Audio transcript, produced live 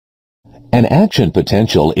An action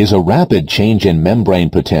potential is a rapid change in membrane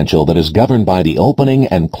potential that is governed by the opening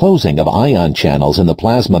and closing of ion channels in the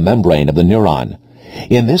plasma membrane of the neuron.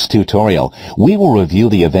 In this tutorial, we will review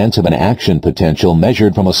the events of an action potential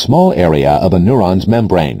measured from a small area of a neuron's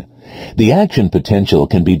membrane. The action potential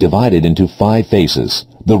can be divided into 5 phases: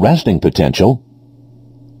 the resting potential,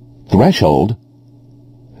 threshold,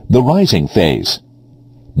 the rising phase,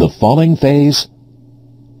 the falling phase,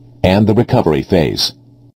 and the recovery phase.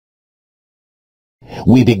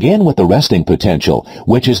 We begin with the resting potential,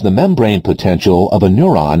 which is the membrane potential of a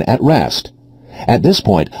neuron at rest. At this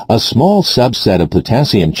point, a small subset of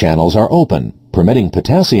potassium channels are open, permitting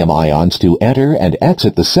potassium ions to enter and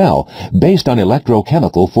exit the cell based on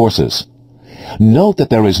electrochemical forces. Note that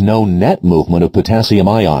there is no net movement of potassium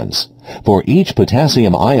ions. For each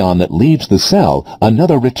potassium ion that leaves the cell,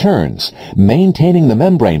 another returns, maintaining the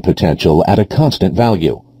membrane potential at a constant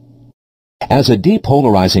value. As a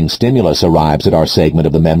depolarizing stimulus arrives at our segment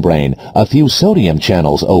of the membrane, a few sodium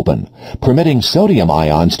channels open, permitting sodium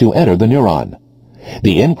ions to enter the neuron.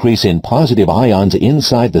 The increase in positive ions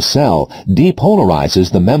inside the cell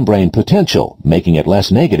depolarizes the membrane potential, making it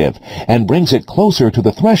less negative, and brings it closer to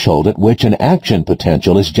the threshold at which an action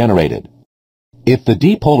potential is generated. If the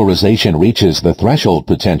depolarization reaches the threshold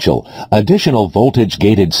potential, additional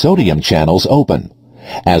voltage-gated sodium channels open.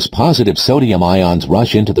 As positive sodium ions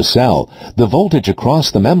rush into the cell, the voltage across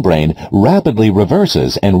the membrane rapidly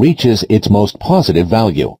reverses and reaches its most positive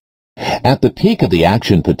value. At the peak of the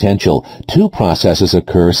action potential, 2 processes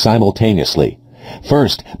occur simultaneously.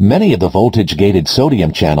 First, many of the voltage-gated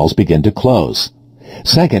sodium channels begin to close.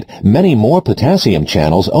 Second, many more potassium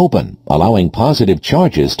channels open, allowing positive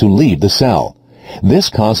charges to leave the cell. This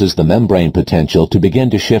causes the membrane potential to begin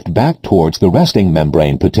to shift back towards the resting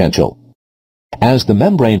membrane potential. As the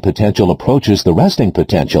membrane potential approaches the resting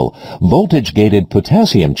potential, voltage-gated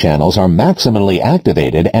potassium channels are maximally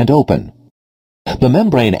activated and open. The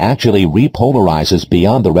membrane actually repolarizes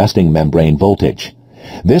beyond the resting membrane voltage.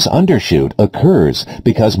 This undershoot occurs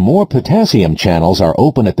because more potassium channels are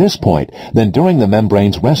open at this point than during the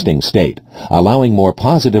membrane's resting state, allowing more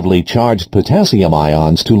positively charged potassium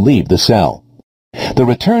ions to leave the cell. The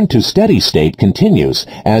return to steady state continues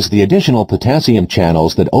as the additional potassium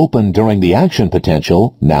channels that opened during the action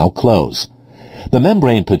potential now close. The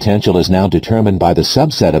membrane potential is now determined by the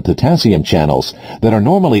subset of potassium channels that are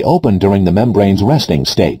normally open during the membrane's resting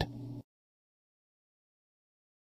state.